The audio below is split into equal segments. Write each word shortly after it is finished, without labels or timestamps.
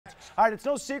All right, it's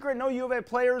no secret no U of A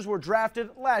players were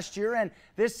drafted last year, and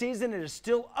this season it is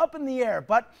still up in the air.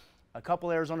 But a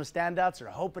couple Arizona standouts are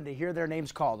hoping to hear their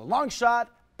names called. A long shot,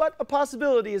 but a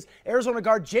possibility is Arizona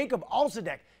guard Jacob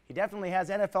Alsadek. He definitely has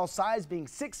NFL size, being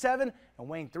 6'7" and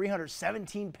weighing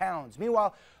 317 pounds.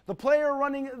 Meanwhile, the player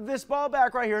running this ball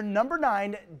back right here, number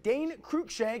 9, Dane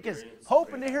Cruikshank, is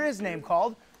hoping to hear his name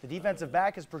called. The defensive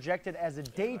back is projected as a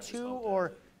day 2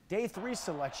 or day 3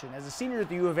 selection. As a senior at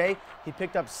the U of A, he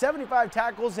picked up 75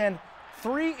 tackles and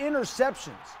 3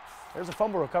 interceptions. There's a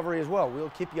fumble recovery as well. We'll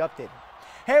keep you updated.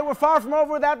 Hey, we're far from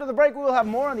over with. After the break, we will have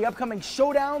more on the upcoming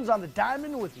showdowns on the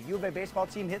diamond with the U of A baseball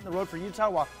team hitting the road for Utah,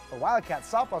 while the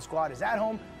Wildcats softball squad is at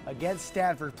home against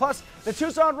Stanford. Plus, the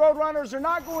Tucson Roadrunners are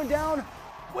not going down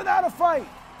without a fight.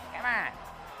 Come on.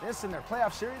 This in their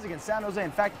playoff series against San Jose. In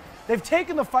fact, they've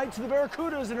taken the fight to the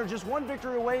Barracudas and are just one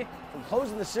victory away from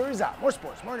closing the series out. More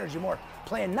sports, more energy, more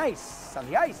playing nice on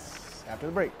the ice after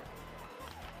the break.